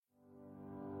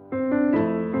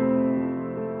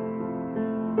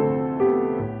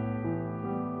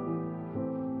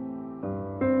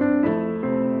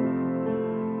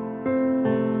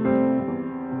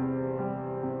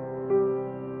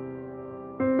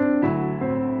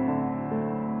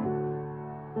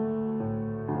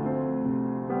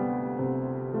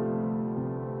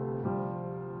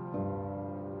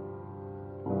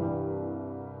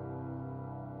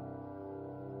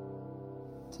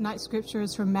Tonight's scripture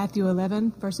is from Matthew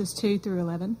 11, verses 2 through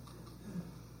 11.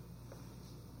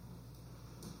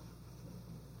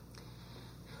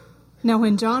 Now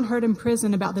when John heard in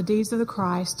prison about the deeds of the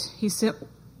Christ, he sent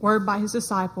word by his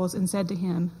disciples and said to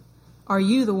him, "Are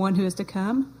you the one who is to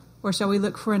come, or shall we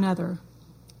look for another?"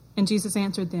 And Jesus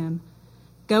answered them,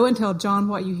 "Go and tell John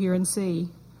what you hear and see.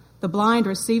 The blind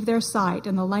receive their sight,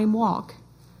 and the lame walk.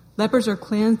 Lepers are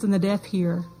cleansed, and the deaf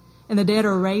hear, and the dead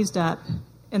are raised up,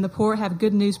 and the poor have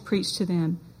good news preached to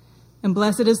them. And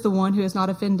blessed is the one who is not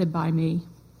offended by me."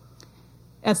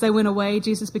 As they went away,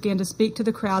 Jesus began to speak to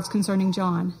the crowds concerning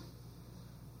John.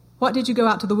 "What did you go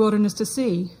out to the wilderness to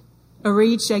see? A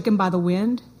reed shaken by the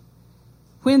wind?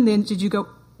 What then did you go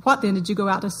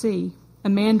out to see? A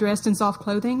man dressed in soft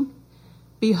clothing?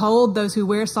 Behold, those who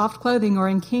wear soft clothing are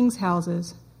in kings'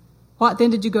 houses. What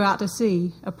then did you go out to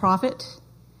see? A prophet?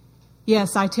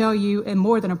 Yes, I tell you, and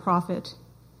more than a prophet.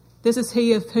 This is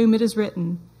he of whom it is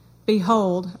written,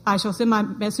 'Behold, I shall send my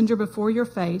messenger before your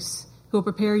face, who will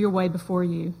prepare your way before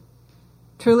you.'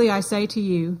 Truly I say to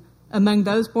you, among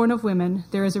those born of women,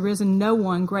 there has arisen no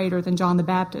one greater than John the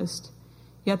Baptist.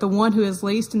 Yet the one who is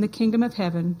least in the kingdom of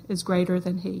heaven is greater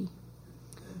than he."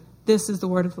 This is the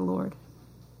word of the Lord.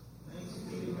 Thanks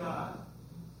be to God.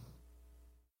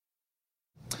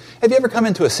 Have you ever come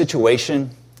into a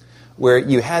situation where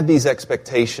you had these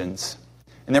expectations,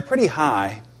 and they're pretty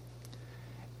high,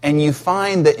 and you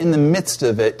find that in the midst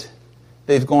of it,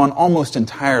 they've gone almost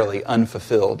entirely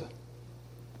unfulfilled?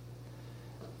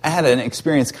 I had an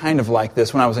experience kind of like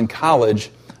this when I was in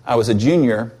college. I was a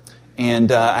junior,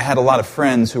 and I had a lot of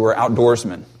friends who were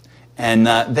outdoorsmen. And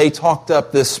they talked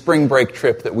up this spring break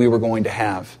trip that we were going to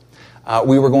have.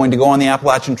 We were going to go on the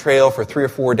Appalachian Trail for 3 or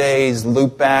 4 days,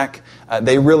 loop back.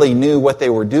 They really knew what they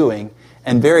were doing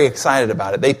and very excited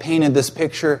about it. They painted this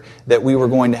picture that we were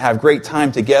going to have great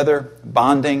time together,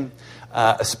 bonding,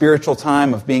 a spiritual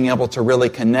time of being able to really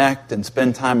connect and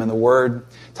spend time in the Word,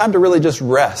 time to really just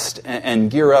rest and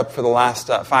gear up for the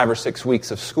last 5 or 6 weeks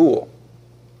of school.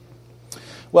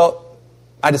 Well,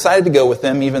 I decided to go with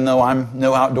them, even though I'm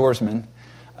no outdoorsman.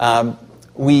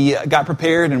 We got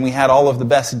prepared, and we had all of the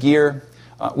best gear.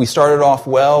 We started off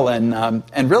well,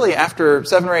 and really after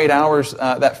 7 or 8 hours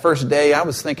that first day, I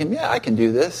was thinking, yeah, I can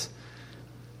do this.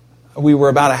 We were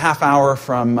about a half hour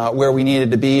from where we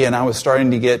needed to be, and I was starting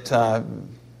to get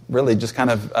really just kind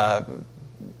of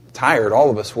tired. All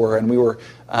of us were, and we were.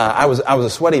 I was a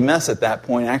sweaty mess at that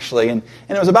point, actually, and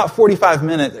it was about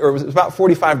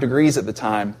 45 degrees at the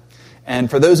time. And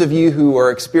for those of you who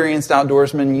are experienced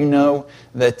outdoorsmen, you know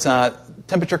that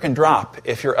temperature can drop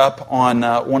if you're up on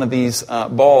one of these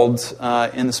balds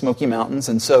in the Smoky Mountains.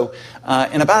 And so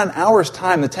in about an hour's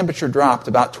time, the temperature dropped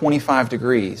about 25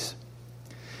 degrees.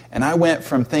 And I went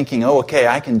from thinking, oh, okay,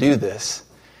 I can do this,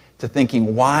 to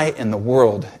thinking, why in the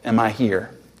world am I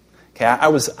here? Okay, I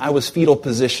was fetal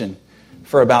position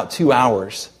for about 2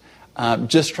 hours,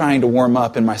 just trying to warm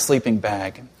up in my sleeping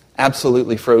bag,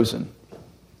 absolutely frozen.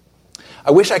 I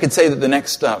wish I could say that the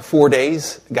next 4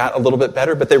 days got a little bit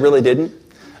better, but they really didn't.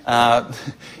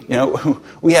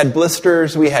 We had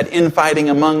blisters, we had infighting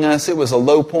among us. It was a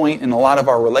low point in a lot of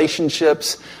our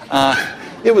relationships.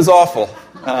 It was awful.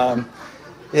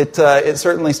 It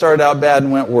certainly started out bad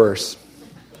and went worse.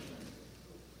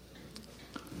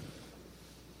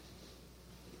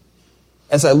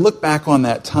 As I look back on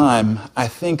that time, I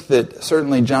think that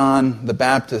certainly John the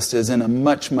Baptist is in a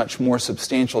much, much more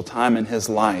substantial time in his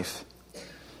life.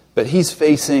 But he's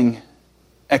facing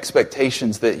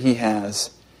expectations that he has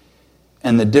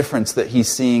and the difference that he's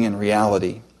seeing in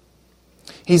reality.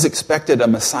 He's expected a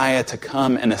Messiah to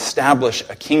come and establish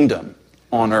a kingdom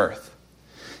on earth.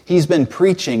 He's been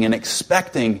preaching and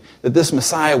expecting that this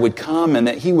Messiah would come and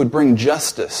that he would bring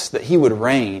justice, that he would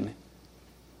reign.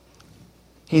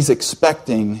 He's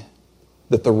expecting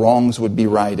that the wrongs would be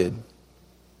righted.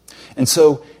 And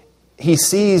so he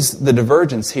sees the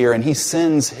divergence here, and he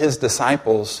sends his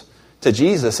disciples to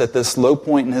Jesus at this low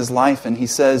point in his life, and he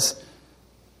says,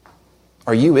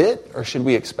 "Are you it, or should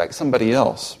we expect somebody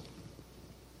else?"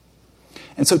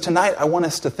 And so tonight I want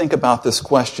us to think about this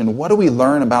question. What do we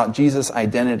learn about Jesus'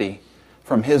 identity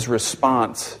from his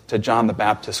response to John the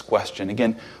Baptist's question?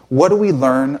 Again, what do we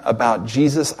learn about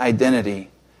Jesus' identity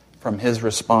from his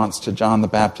response to John the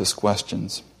Baptist's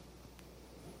questions?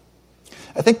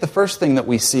 I think the first thing that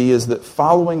we see is that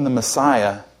following the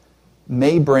Messiah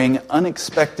may bring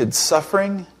unexpected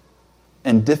suffering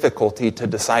and difficulty to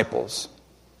disciples.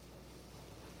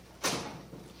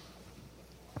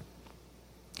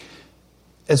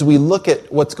 As we look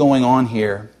at what's going on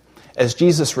here, as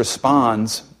Jesus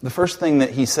responds, the first thing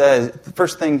that he says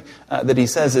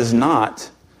is not,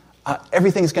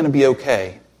 everything's going to be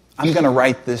okay. I'm going to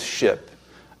right this ship.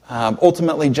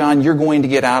 Ultimately, John, you're going to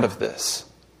get out of this.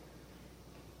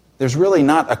 There's really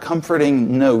not a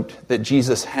comforting note that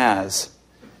Jesus has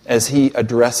as he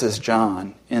addresses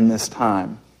John in this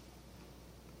time.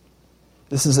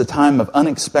 This is a time of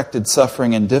unexpected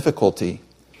suffering and difficulty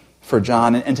for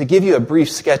John. And to give you a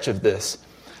brief sketch of this,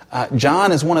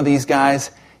 John is one of these guys,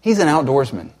 he's an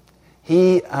outdoorsman.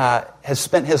 He has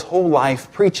spent his whole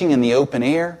life preaching in the open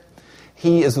air.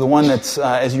 He is the one that's,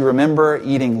 as you remember,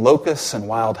 eating locusts and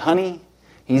wild honey.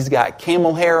 He's got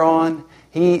camel hair on.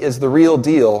 He is the real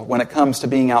deal when it comes to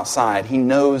being outside. He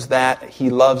knows that. He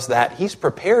loves that. He's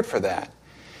prepared for that.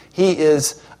 He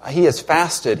has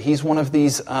fasted. He's one of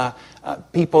these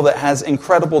people that has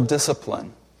incredible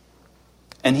discipline.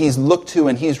 And he's looked to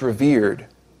and he's revered.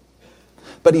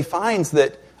 But he finds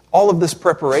that all of this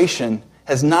preparation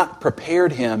has not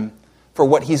prepared him for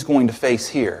what he's going to face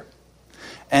here.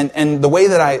 And the way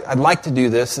that I'd like to do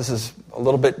this is a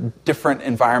little bit different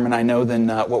environment, I know, than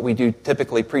what we do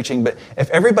typically preaching. But if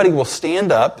everybody will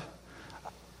stand up,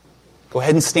 go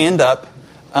ahead and stand up.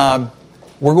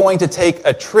 We're going to take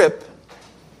a trip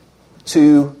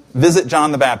to visit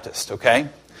John the Baptist, okay?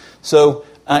 So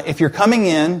if you're coming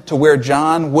in to where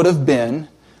John would have been,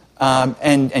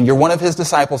 and you're one of his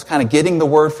disciples kind of getting the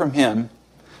word from him,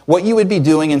 what you would be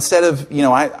doing instead of,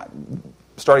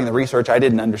 starting the research, I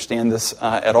didn't understand this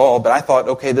at all, but I thought,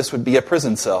 okay, this would be a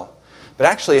prison cell. But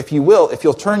actually, if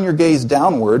you'll turn your gaze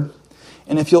downward,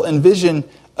 and if you'll envision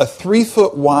a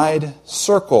 3-foot wide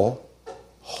circle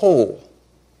hole,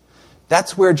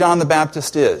 that's where John the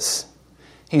Baptist is.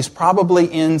 He's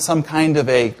probably in some kind of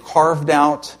a carved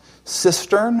out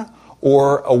cistern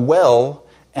or a well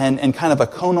and kind of a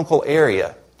conical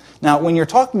area. Now, when you're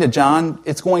talking to John,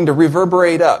 it's going to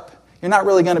reverberate up. You're not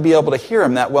really going to be able to hear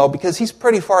him that well because he's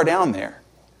pretty far down there.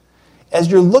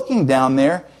 As you're looking down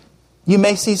there, you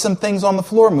may see some things on the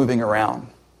floor moving around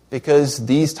because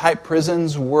these type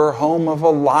prisons were home of a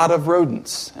lot of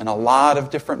rodents and a lot of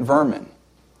different vermin.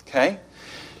 Okay?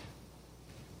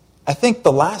 I think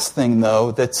the last thing,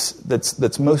 though,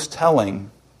 that's most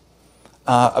telling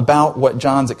about what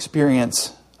John's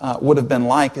experience would have been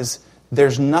like is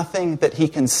there's nothing that he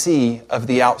can see of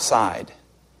the outside.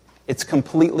 It's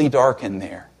completely dark in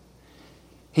there.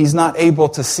 He's not able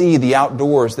to see the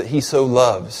outdoors that he so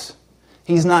loves.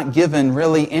 He's not given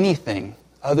really anything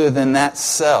other than that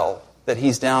cell that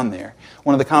he's down there.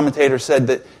 One of the commentators said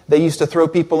that they used to throw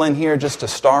people in here just to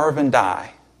starve and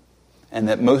die, and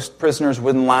that most prisoners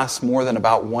wouldn't last more than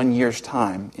about 1 year's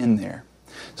time in there.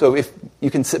 So if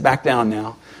you can sit back down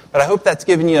now. But I hope that's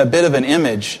given you a bit of an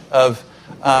image of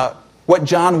what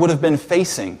John would have been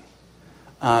facing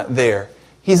there.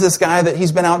 He's this guy that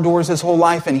he's been outdoors his whole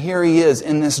life, and here he is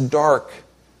in this dark,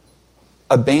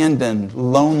 abandoned,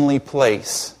 lonely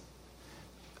place.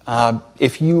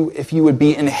 If you would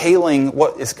be inhaling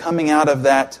what is coming out of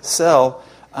that cell,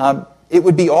 it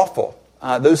would be awful.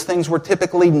 Those things were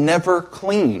typically never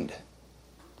cleaned.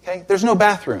 Okay? There's no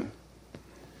bathroom.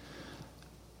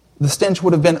 The stench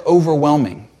would have been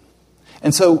overwhelming.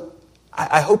 And so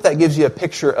I hope that gives you a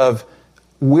picture of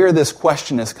where this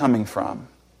question is coming from.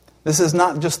 This is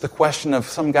not just the question of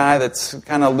some guy that's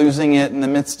kind of losing it in the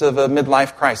midst of a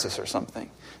midlife crisis or something.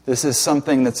 This is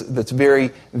something that's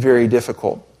very, very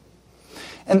difficult.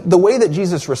 And the way that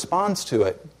Jesus responds to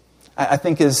it, I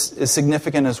think is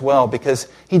significant as well, because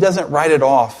he doesn't write it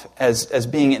off as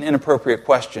being an inappropriate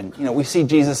question. We see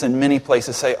Jesus in many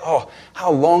places say, "Oh,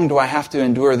 how long do I have to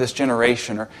endure this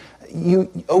generation?" Or,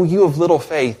 you of little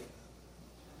faith."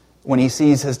 When he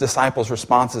sees his disciples'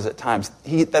 responses at times,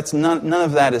 none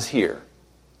of that is here.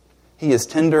 He is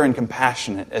tender and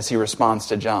compassionate as he responds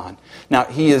to John. Now,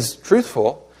 he is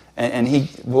truthful, and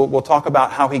we'll talk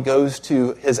about how he goes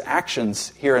to his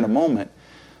actions here in a moment,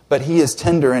 but he is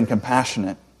tender and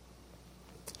compassionate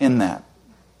in that.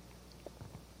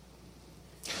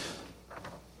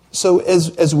 So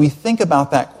as we think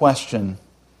about that question,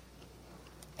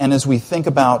 and as we think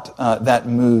about that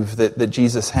move that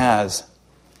Jesus has,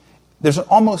 there's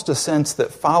almost a sense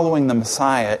that following the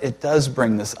Messiah, it does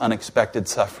bring this unexpected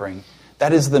suffering.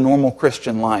 That is the normal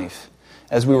Christian life.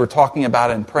 As we were talking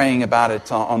about it and praying about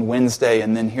it on Wednesday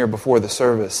and then here before the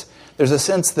service, there's a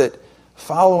sense that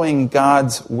following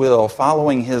God's will,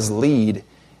 following His lead,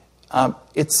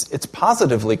 it's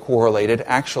positively correlated,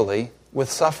 actually,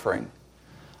 with suffering.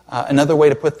 Another way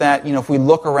to put that, if we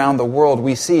look around the world,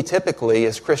 we see typically,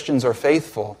 as Christians are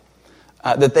faithful,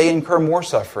 that they incur more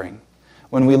suffering.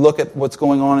 When we look at what's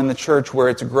going on in the church where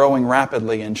it's growing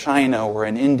rapidly in China or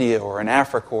in India or in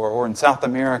Africa or in South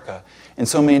America, in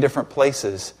so many different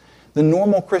places, the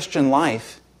normal Christian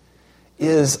life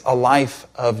is a life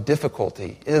of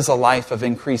difficulty, is a life of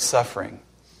increased suffering.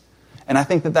 And I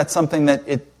think that that's something that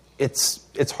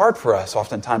it's hard for us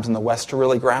oftentimes in the West to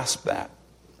really grasp that.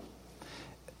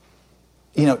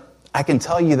 You know, I can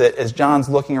tell you that as John's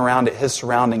looking around at his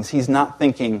surroundings, he's not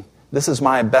thinking, this is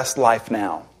my best life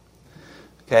now.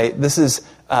 Okay, this is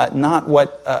not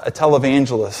what a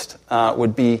televangelist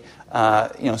would be,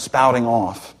 spouting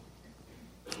off.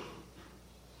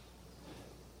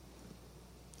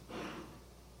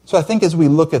 So I think as we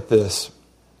look at this,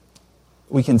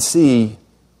 we can see,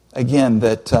 again,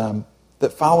 that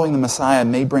following the Messiah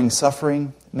may bring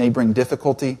suffering, may bring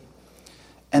difficulty,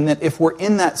 and that if we're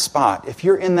in that spot, if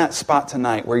you're in that spot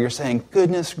tonight where you're saying,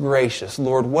 goodness gracious,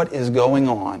 Lord, what is going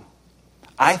on?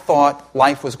 I thought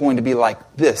life was going to be like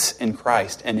this in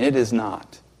Christ, and it is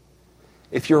not.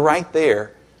 If you're right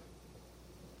there,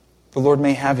 the Lord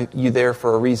may have you there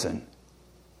for a reason.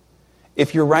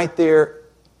 If you're right there,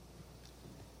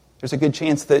 there's a good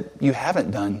chance that you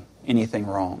haven't done anything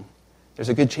wrong. There's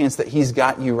a good chance that He's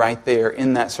got you right there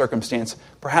in that circumstance,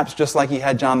 perhaps just like He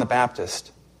had John the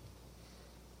Baptist.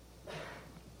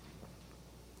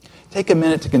 Take a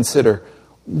minute to consider,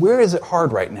 where is it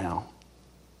hard right now?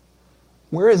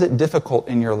 Where is it difficult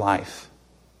in your life?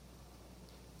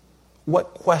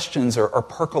 What questions are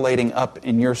percolating up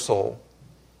in your soul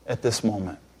at this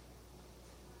moment?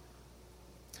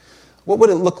 What would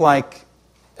it look like,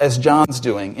 as John's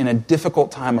doing, in a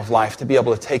difficult time of life, to be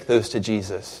able to take those to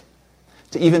Jesus?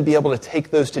 To even be able to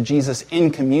take those to Jesus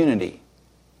in community?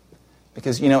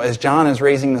 Because, as John is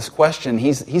raising this question,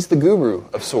 he's the guru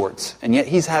of sorts, and yet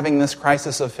he's having this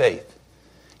crisis of faith.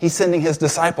 He's sending his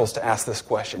disciples to ask this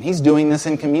question. He's doing this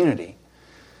in community.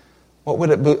 What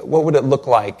would it look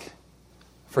like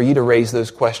for you to raise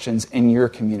those questions in your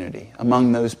community,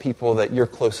 among those people that you're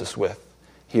closest with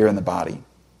here in the body?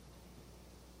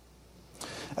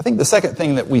 I think the second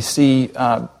thing that we see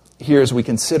here as we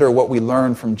consider what we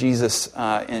learn from Jesus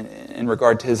in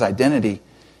regard to His identity,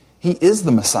 He is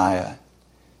the Messiah.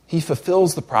 He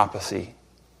fulfills the prophecy,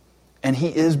 and He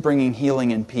is bringing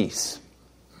healing and peace.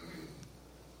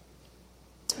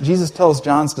 Jesus tells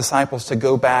John's disciples to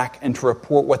go back and to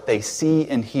report what they see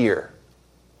and hear.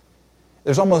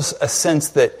 There's almost a sense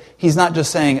that He's not just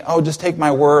saying, oh, just take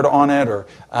my word on it, or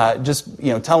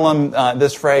tell them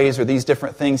this phrase or these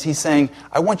different things. He's saying,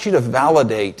 I want you to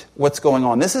validate what's going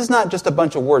on. This is not just a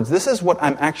bunch of words. This is what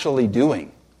I'm actually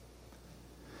doing.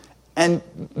 And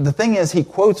the thing is, He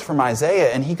quotes from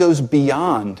Isaiah, and He goes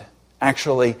beyond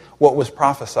actually what was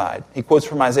prophesied. He quotes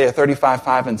from Isaiah 35,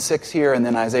 5, and 6 here, and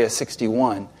then Isaiah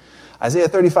 61. Isaiah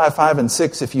 35, 5, and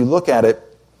 6, if you look at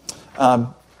it,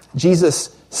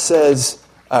 Jesus says,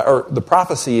 or the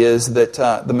prophecy is that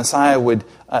the Messiah would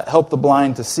help the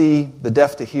blind to see, the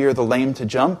deaf to hear, the lame to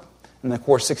jump. And of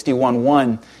course,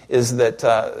 61:1 is that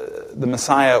the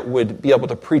Messiah would be able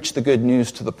to preach the good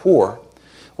news to the poor.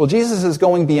 Well, Jesus is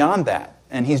going beyond that,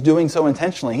 and He's doing so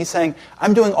intentionally. He's saying,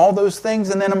 I'm doing all those things,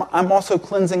 and then I'm also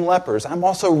cleansing lepers. I'm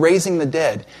also raising the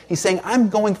dead. He's saying, I'm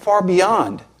going far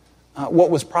beyond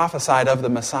what was prophesied of the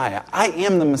Messiah. I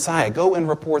am the Messiah. Go and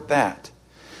report that.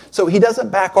 So He doesn't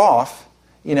back off,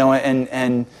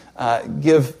 and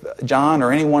give John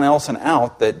or anyone else an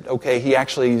out that, okay, he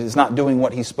actually is not doing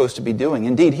what he's supposed to be doing.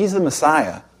 Indeed, He's the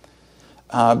Messiah,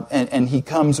 and He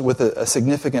comes with a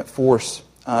significant force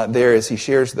there as He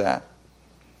shares that.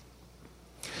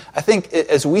 I think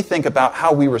as we think about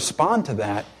how we respond to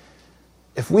that,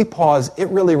 if we pause, it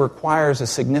really requires a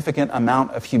significant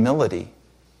amount of humility.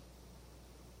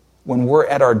 When we're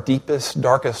at our deepest,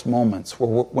 darkest moments,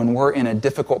 when we're in a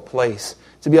difficult place,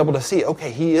 to be able to see,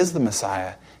 okay, He is the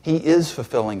Messiah. He is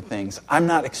fulfilling things. I'm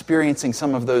not experiencing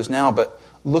some of those now, but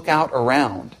look out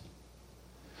around.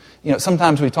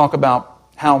 Sometimes we talk about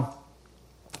how,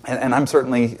 and I'm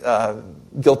certainly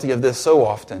guilty of this so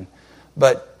often,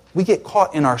 but we get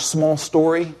caught in our small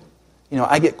story.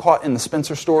 I get caught in the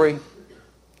Spencer story.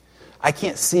 I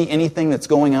can't see anything that's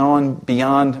going on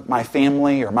beyond my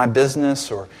family or my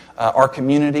business or our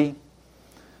community.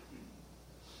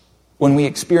 When we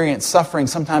experience suffering,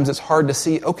 sometimes it's hard to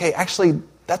see, okay, actually,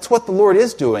 that's what the Lord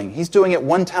is doing. He's doing it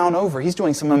one town over. He's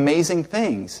doing some amazing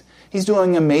things. He's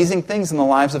doing amazing things in the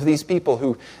lives of these people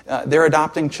who they're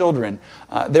adopting children,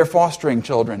 they're fostering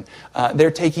children,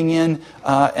 they're taking in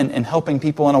and helping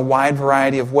people in a wide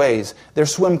variety of ways. They're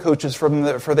swim coaches for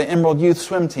the Emerald Youth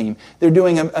Swim Team. They're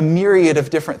doing a myriad of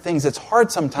different things. It's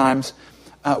hard sometimes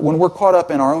when we're caught up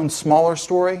in our own smaller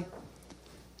story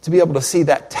to be able to see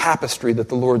that tapestry that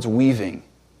the Lord's weaving,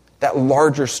 that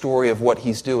larger story of what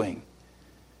He's doing.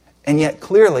 And yet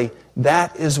clearly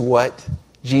that is what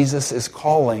Jesus is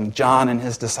calling John and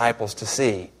his disciples to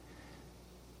see.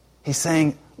 He's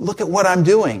saying, look at what I'm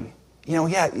doing.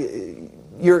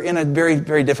 You're in a very,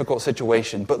 very difficult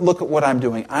situation, but look at what I'm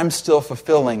doing. I'm still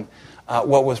fulfilling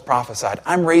what was prophesied.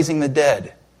 I'm raising the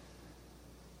dead.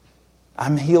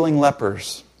 I'm healing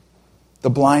lepers. The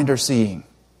blind are seeing.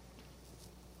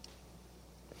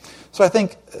 So I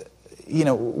think,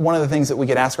 one of the things that we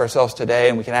could ask ourselves today,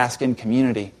 and we can ask in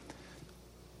community,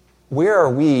 where are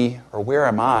we, or where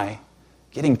am I,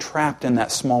 getting trapped in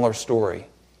that smaller story?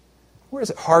 Where is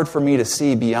it hard for me to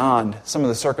see beyond some of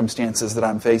the circumstances that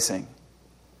I'm facing?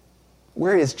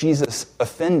 Where is Jesus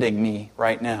offending me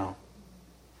right now?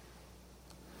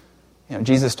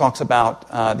 Jesus talks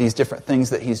about these different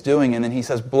things that he's doing, and then he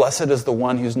says, blessed is the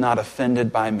one who's not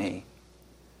offended by me.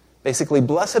 Basically,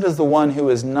 blessed is the one who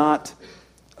is not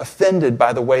offended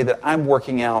by the way that I'm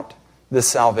working out this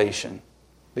salvation.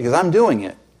 Because I'm doing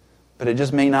it, but it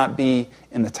just may not be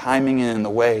in the timing and in the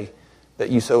way that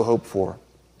you so hope for.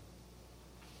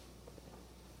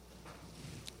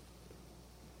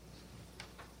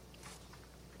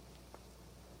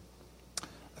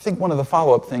 I think one of the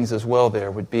follow-up things as well there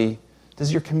would be,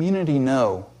 does your community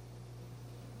know?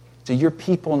 Do your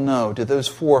people know? Do those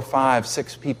 4, 5,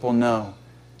 6 people know?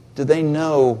 Do they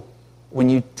know when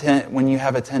you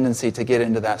have a tendency to get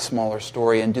into that smaller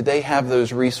story? And do they have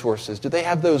those resources? Do they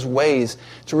have those ways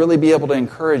to really be able to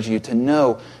encourage you to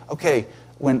know, okay,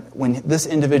 when this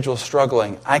individual's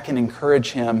struggling, I can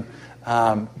encourage him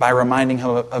by reminding her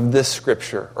of this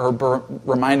scripture, or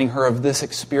reminding her of this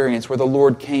experience where the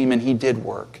Lord came and he did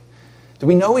work. Do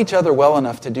we know each other well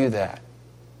enough to do that?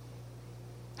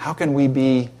 How can we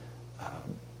be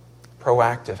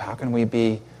proactive? How can we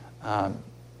be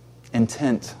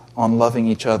intent on loving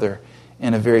each other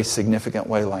in a very significant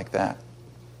way like that?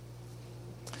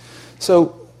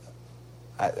 So,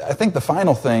 I think the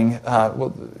final thing,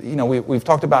 we've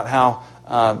talked about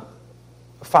how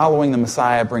following the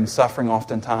Messiah brings suffering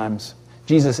oftentimes.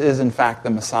 Jesus is, in fact, the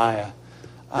Messiah.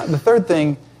 The third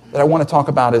thing that I want to talk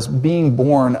about is being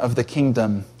born of the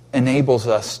kingdom enables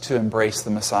us to embrace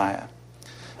the Messiah.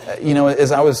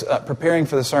 As I was preparing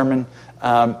for the sermon,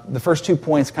 the first 2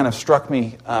 points kind of struck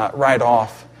me right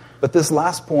off. But this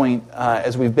last point,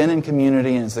 as we've been in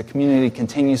community and as the community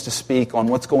continues to speak on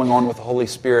what's going on with the Holy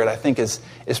Spirit, I think is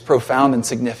profound and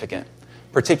significant,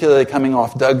 particularly coming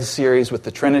off Doug's series with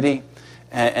the Trinity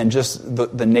and just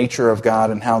the nature of God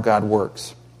and how God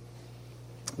works.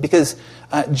 Because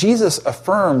Jesus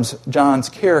affirms John's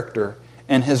character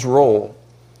and his role.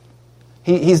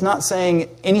 He's not saying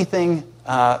anything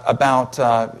about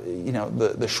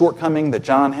the shortcoming that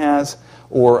John has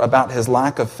or about his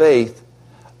lack of faith.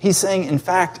 He's saying, in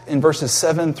fact, in verses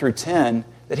 7 through 10,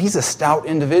 that he's a stout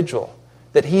individual,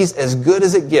 that he's as good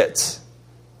as it gets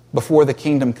before the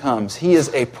kingdom comes. He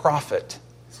is a prophet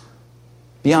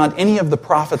beyond any of the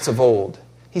prophets of old.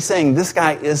 He's saying this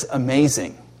guy is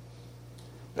amazing.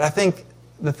 But I think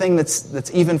the thing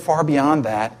that's even far beyond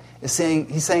that is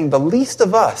he's saying the least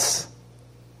of us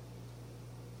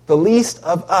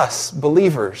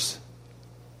believers,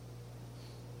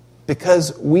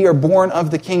 because we are born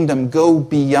of the kingdom, go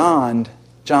beyond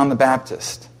John the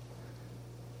Baptist.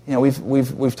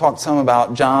 We've talked some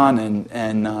about John,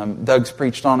 and Doug's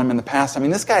preached on him in the past. I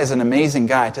mean, this guy is an amazing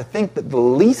guy. To think that the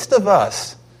least of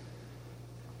us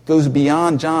goes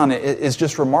beyond John is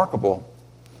just remarkable.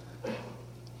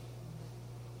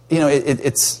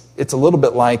 It's a little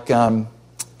bit like my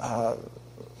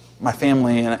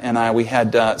family and I. We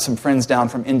had some friends down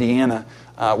from Indiana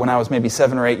when I was maybe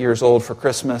 7 or 8 years old for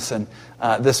Christmas, and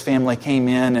this family came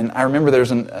in, and I remember there's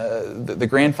the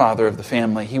grandfather of the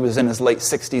family. He was in his late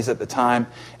 60s at the time,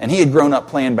 and he had grown up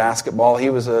playing basketball. He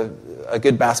was a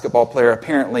good basketball player,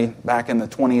 apparently back in the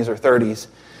 20s or 30s,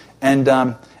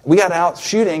 and we got out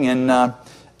shooting,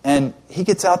 and he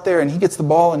gets out there and he gets the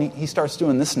ball and he starts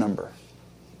doing this number.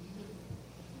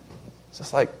 It's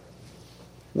just like,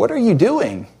 what are you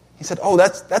doing? He said, oh,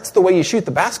 that's the way you shoot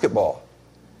the basketball.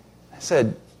 I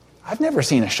said, I've never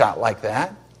seen a shot like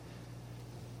that.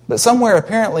 But somewhere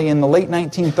apparently in the late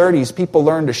 1930s, people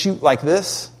learned to shoot like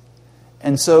this.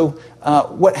 And so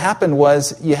what happened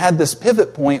was you had this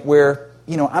pivot point where,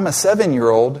 I'm a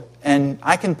 7-year-old and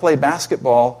I can play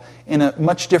basketball in a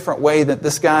much different way that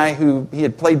this guy he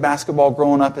had played basketball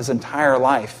growing up his entire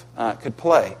life could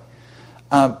play.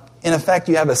 In effect,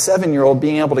 you have a 7-year-old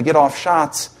being able to get off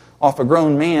shots off a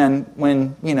grown man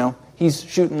when, he's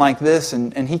shooting like this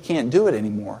and he can't do it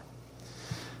anymore.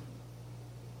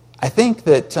 I think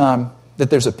that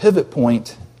there's a pivot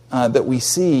point that we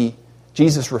see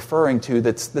Jesus referring to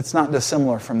that's not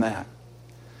dissimilar from that.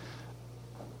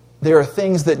 There are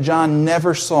things that John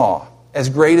never saw. As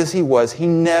great as he was, he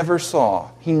never saw,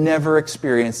 he never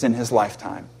experienced in his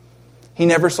lifetime. He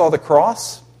never saw the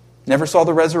cross, never saw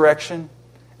the resurrection,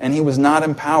 and he was not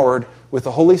empowered with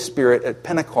the Holy Spirit at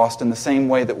Pentecost in the same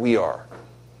way that we are.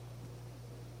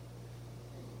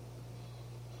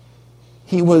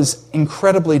 He was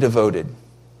incredibly devoted,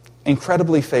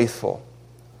 incredibly faithful.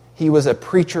 He was a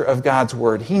preacher of God's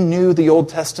Word. He knew the Old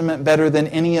Testament better than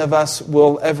any of us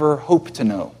will ever hope to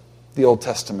know the Old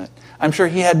Testament. I'm sure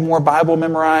he had more Bible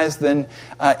memorized than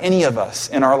any of us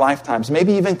in our lifetimes,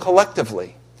 maybe even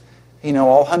collectively.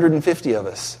 All 150 of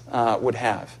us would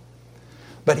have.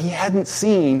 But he hadn't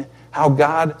seen how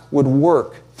God would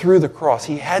work through the cross.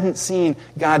 He hadn't seen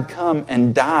God come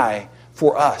and die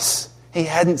for us. He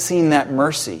hadn't seen that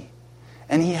mercy.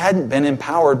 And he hadn't been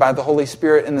empowered by the Holy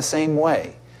Spirit in the same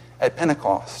way at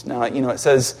Pentecost. Now, it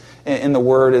says in the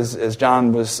Word as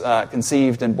John was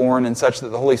conceived and born and such that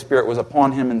the Holy Spirit was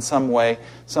upon him in some way,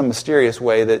 some mysterious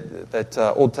way that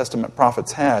Old Testament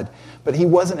prophets had. But he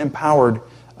wasn't empowered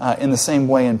in the same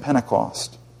way in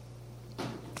Pentecost.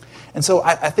 And so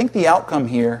I think the outcome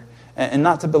here, and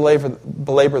not to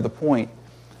belabor the point,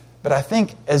 but I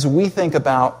think as we think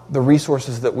about the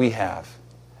resources that we have,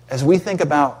 as we think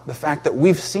about the fact that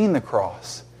we've seen the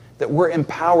cross, that we're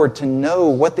empowered to know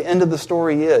what the end of the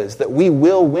story is, that we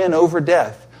will win over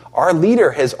death. Our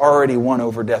leader has already won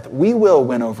over death. We will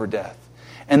win over death.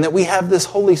 And that we have this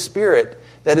Holy Spirit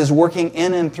that is working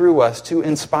in and through us to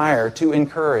inspire, to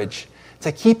encourage,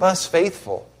 to keep us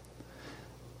faithful.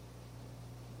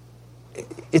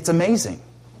 It's amazing.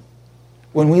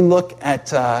 When we look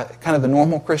at kind of the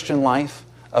normal Christian life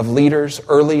of leaders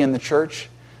early in the church,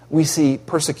 we see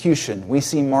persecution, we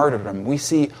see martyrdom, we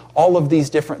see all of these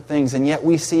different things, and yet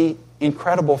we see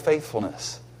incredible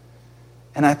faithfulness.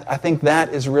 And I think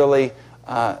that is really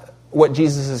what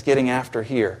Jesus is getting after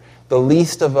here. The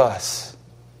least of us,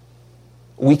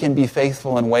 we can be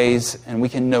faithful in ways, and we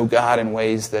can know God in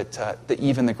ways that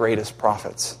even the greatest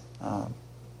prophets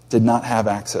did not have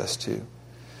access to.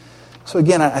 So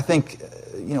again, I think,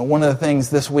 one of the things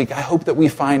this week, I hope that we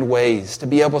find ways to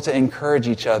be able to encourage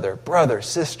each other. Brother,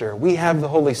 sister, we have the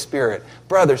Holy Spirit.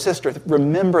 Brother, sister,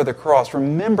 remember the cross.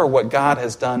 Remember what God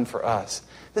has done for us.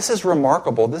 This is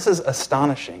remarkable. This is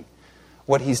astonishing,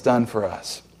 what He's done for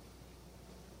us.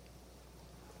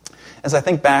 As I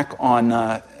think back on,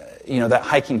 that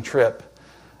hiking trip,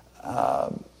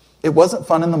 it wasn't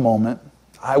fun in the moment.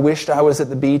 I wished I was at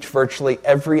the beach virtually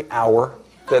every hour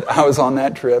that I was on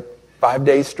that trip, 5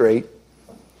 days straight.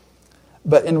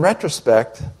 But in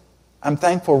retrospect, I'm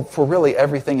thankful for really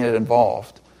everything it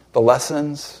involved. The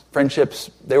lessons, friendships,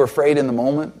 they were frayed in the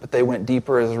moment, but they went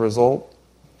deeper as a result.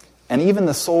 And even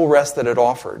the soul rest that it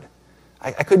offered.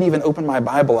 I couldn't even open my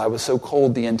Bible. I was so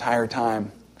cold the entire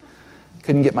time.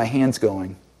 Couldn't get my hands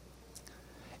going.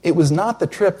 It was not the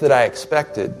trip that I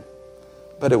expected,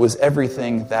 but it was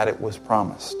everything that it was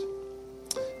promised.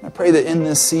 And I pray that in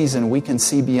this season we can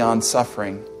see beyond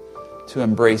suffering to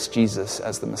embrace Jesus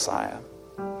as the Messiah.